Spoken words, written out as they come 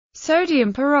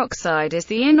Sodium peroxide is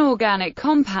the inorganic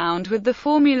compound with the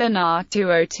formula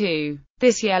Na2O2.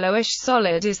 This yellowish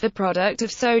solid is the product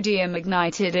of sodium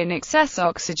ignited in excess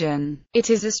oxygen. It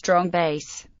is a strong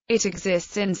base. It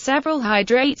exists in several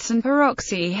hydrates and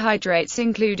peroxyhydrates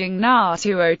including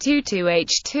Na2O2,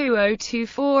 2H2O2,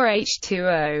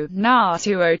 4H2O,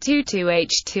 Na2O2,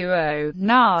 2H2O,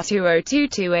 Na2O2,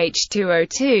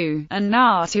 2H2O2, and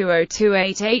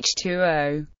Na2O2,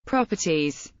 8H2O.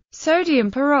 Properties.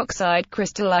 Sodium peroxide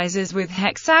crystallizes with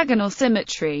hexagonal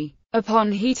symmetry.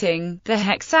 Upon heating, the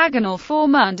hexagonal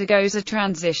form undergoes a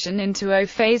transition into O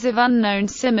phase of unknown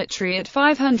symmetry at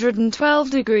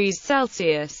 512 degrees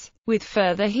Celsius. With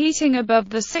further heating above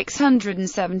the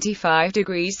 675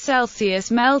 degrees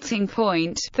Celsius melting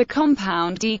point, the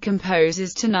compound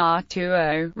decomposes to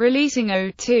Na2O, releasing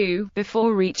O2,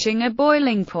 before reaching a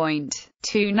boiling point.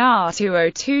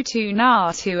 2Na2O2,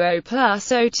 2Na2O plus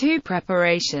O2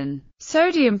 preparation.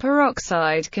 Sodium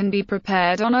peroxide can be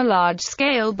prepared on a large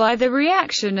scale by the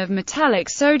reaction of metallic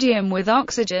sodium with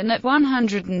oxygen at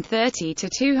 130 to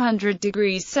 200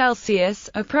 degrees Celsius,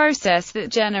 a process that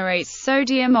generates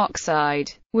sodium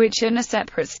oxide, which in a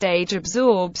separate stage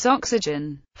absorbs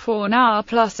oxygen. 4Na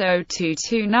plus O2,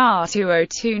 2Na2O,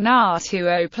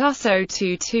 2Na2O plus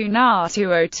O2,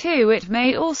 2Na2O2. It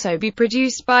may also be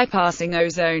produced by passing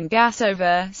ozone gas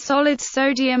over solid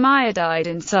sodium iodide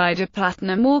inside a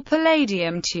platinum or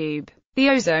palladium tube. The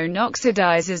ozone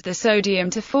oxidizes the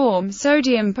sodium to form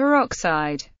sodium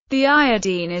peroxide. The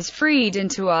iodine is freed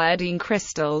into iodine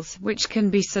crystals, which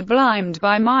can be sublimed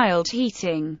by mild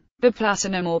heating. The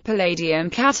platinum or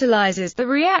palladium catalyzes the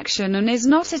reaction and is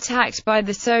not attacked by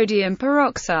the sodium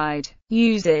peroxide.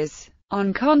 Uses.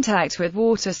 On contact with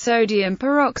water, sodium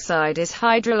peroxide is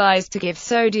hydrolyzed to give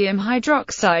sodium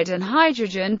hydroxide and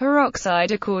hydrogen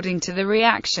peroxide according to the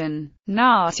reaction.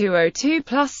 Na2O2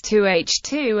 plus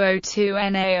 2H2O2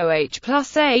 NaOH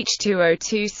plus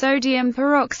H2O2. Sodium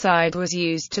peroxide was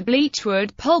used to bleach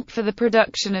wood pulp for the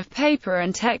production of paper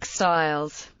and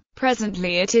textiles.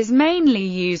 Presently it is mainly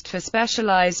used for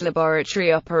specialized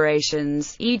laboratory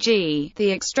operations, e.g.,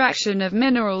 the extraction of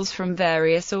minerals from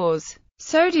various ores.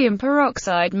 Sodium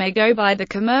peroxide may go by the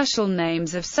commercial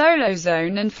names of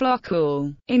solozone and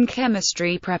floccool. In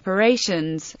chemistry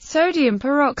preparations, sodium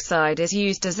peroxide is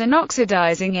used as an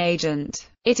oxidizing agent.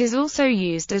 It is also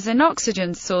used as an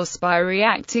oxygen source by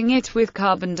reacting it with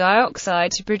carbon dioxide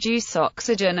to produce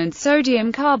oxygen and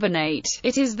sodium carbonate.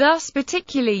 It is thus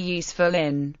particularly useful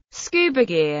in scuba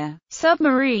gear,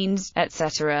 submarines,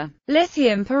 etc.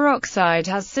 Lithium peroxide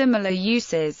has similar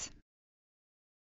uses.